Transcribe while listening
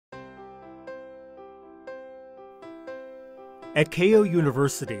At Keio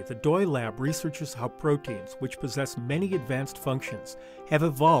University, the Doi Lab researches how proteins, which possess many advanced functions, have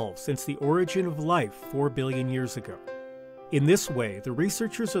evolved since the origin of life 4 billion years ago. In this way, the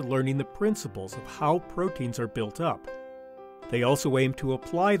researchers are learning the principles of how proteins are built up. They also aim to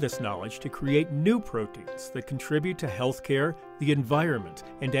apply this knowledge to create new proteins that contribute to healthcare, the environment,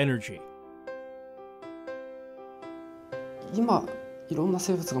 and energy. 今いろんな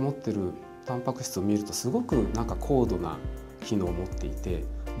生物が持っているタンパク質を見るとすごく高度な機能を持っていて、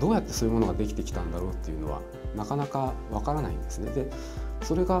どうやってそういうものができてきたんだろうっていうのはなかなかわからないんですね。で、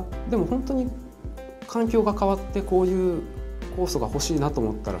それがでも本当に環境が変わってこういう酵素が欲しいなと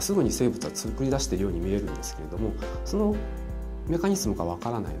思ったらすぐに生物は作り出しているように見えるんですけれども、そのメカニズムがわか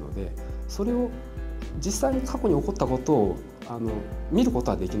らないので、それを実際に過去に起こったことを見るこ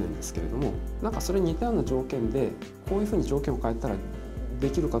とはできないんですけれども、それに似たような条件でこういうふうに条件を変えたらで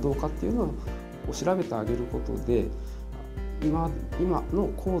きるかどうかっていうのを調べてあげることで、今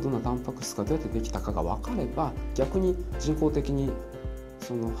の高度なタンパク質がどうやってできたかが分かれば、逆に人工的に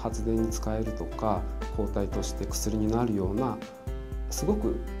その発電に使えるとか抗体として薬になるようなすご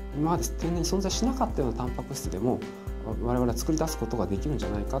く今まで天然に存在しなかったようなタンパク質でも我々は作り出すことができるんじゃ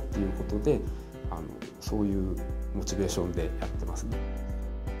ないかっていうことで、そういうモチベーションでやってますね。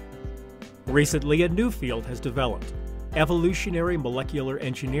Recently, a new field has developed, evolutionary molecular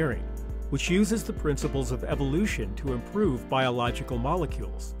engineering, which uses the principles of evolution to improve biological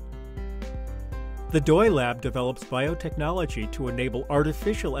molecules. The Doi Lab develops biotechnology to enable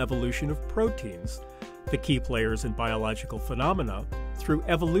artificial evolution of proteins, the key players in biological phenomena, through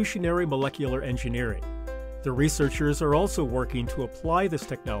evolutionary molecular engineering. The researchers are also working to apply this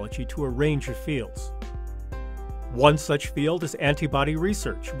technology to a range of fields. One such field is antibody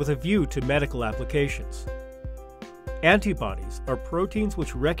research with a view to medical applications. Antibodies are proteins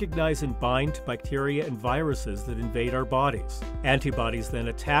which recognize and bind to bacteria and viruses that invade our bodies. Antibodies then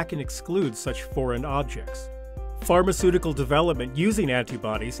attack and exclude such foreign objects. Pharmaceutical development using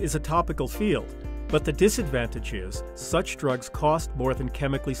antibodies is a topical field, but the disadvantage is such drugs cost more than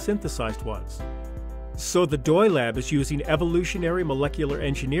chemically synthesized ones. So the Doi Lab is using evolutionary molecular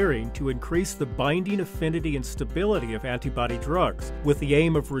engineering to increase the binding affinity and stability of antibody drugs with the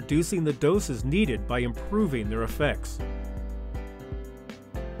aim of reducing the doses needed by improving their effects.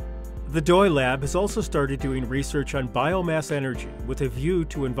 The Doi Lab has also started doing research on biomass energy with a view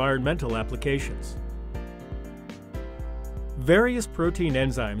to environmental applications. Various protein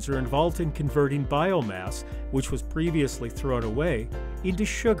enzymes are involved in converting biomass, which was previously thrown away, into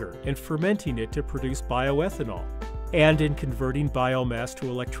sugar and fermenting it to produce bioethanol, and in converting biomass to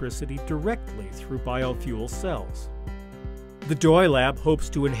electricity directly through biofuel cells. The Doi Lab hopes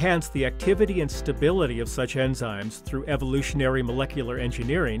to enhance the activity and stability of such enzymes through evolutionary molecular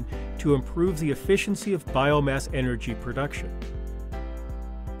engineering to improve the efficiency of biomass energy production.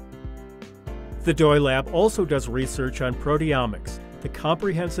 The Doi Lab also does research on proteomics, the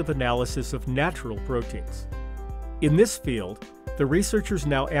comprehensive analysis of natural proteins. In this field, the researchers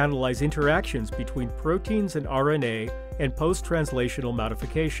now analyze interactions between proteins and RNA and post-translational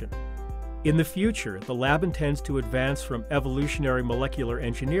modification. In the future, the lab intends to advance from evolutionary molecular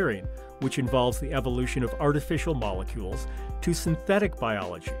engineering, which involves the evolution of artificial molecules, to synthetic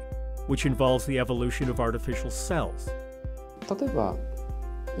biology, which involves the evolution of artificial cells. 例えば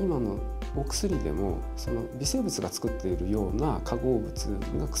今のお薬でもその微生物が作っているような化合物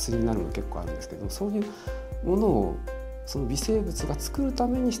が薬になるの結構あるんですけども、そういうものをその微生物が作るた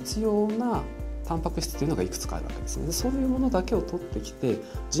めに必要なタンパク質というのがいくつかあるわけですね。でそういうものだけを取ってきて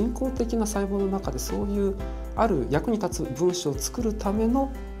人工的な細胞の中でそういうある役に立つ分子を作るため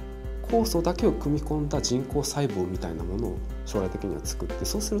の酵素だけを組み込んだ人工細胞みたいなものを将来的には作って、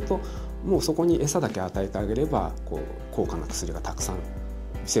そうするともうそこに餌だけ与えてあげれば高価な薬がたくさん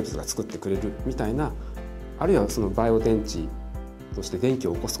微生物が作ってくれるみたいな、あるいはそのバイオ電池として電気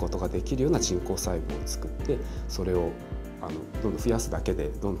を起こすことができるような人工細胞を作って、それをどんどん増やすだけで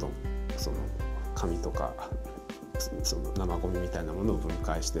どんどんその紙とかその生ゴミみたいなものを分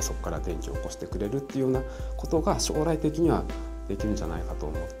解してそこから電気を起こしてくれるっていうようなことが将来的にはできるんじゃないかと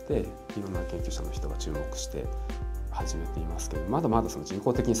思って、いろんな研究者の人が注目して始めていますけど、まだまだその人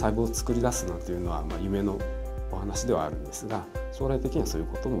工的に細胞を作り出すなんていうのは夢のお話ではあるんですが、将来的にはそういう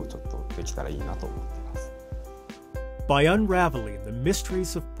こともちょっとできたらいいなと思っています。By unraveling the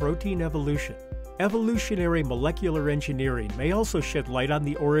mysteries of protein evolution, evolutionary molecular engineering may also shed light on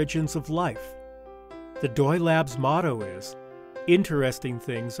the origins of life. The Doi Lab's motto is, "Interesting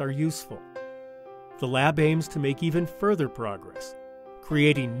things are useful." The lab aims to make even further progress,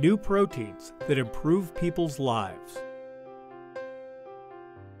 creating new proteins that improve people's lives.